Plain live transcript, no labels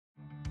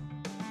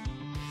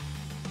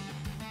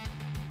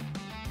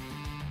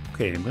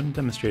Okay, I'm going to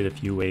demonstrate a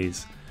few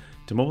ways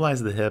to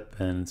mobilize the hip,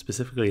 and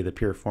specifically the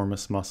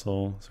piriformis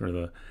muscle, sort of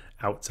the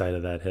outside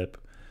of that hip.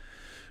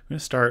 I'm going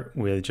to start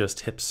with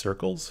just hip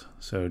circles.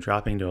 So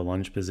dropping to a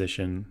lunge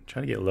position,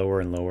 try to get lower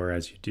and lower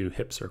as you do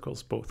hip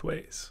circles both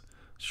ways.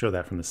 Show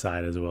that from the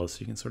side as well so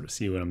you can sort of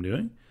see what I'm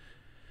doing.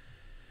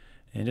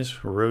 And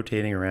just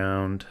rotating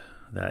around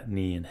that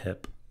knee and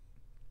hip.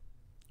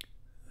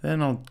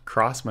 Then I'll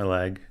cross my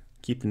leg,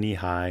 keep the knee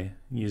high,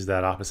 use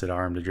that opposite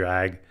arm to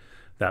drag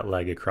that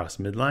leg across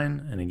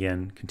midline, and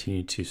again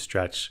continue to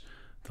stretch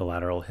the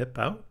lateral hip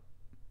out.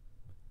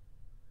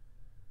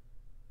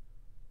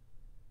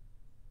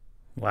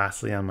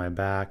 Lastly, on my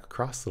back,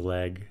 cross the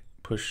leg,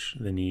 push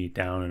the knee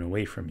down and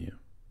away from you.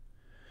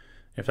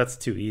 If that's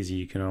too easy,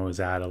 you can always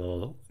add a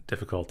little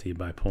difficulty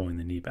by pulling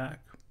the knee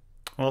back.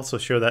 I'll also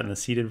show that in the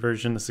seated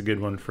version. This is a good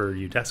one for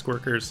you desk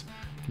workers.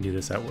 You can do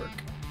this at work.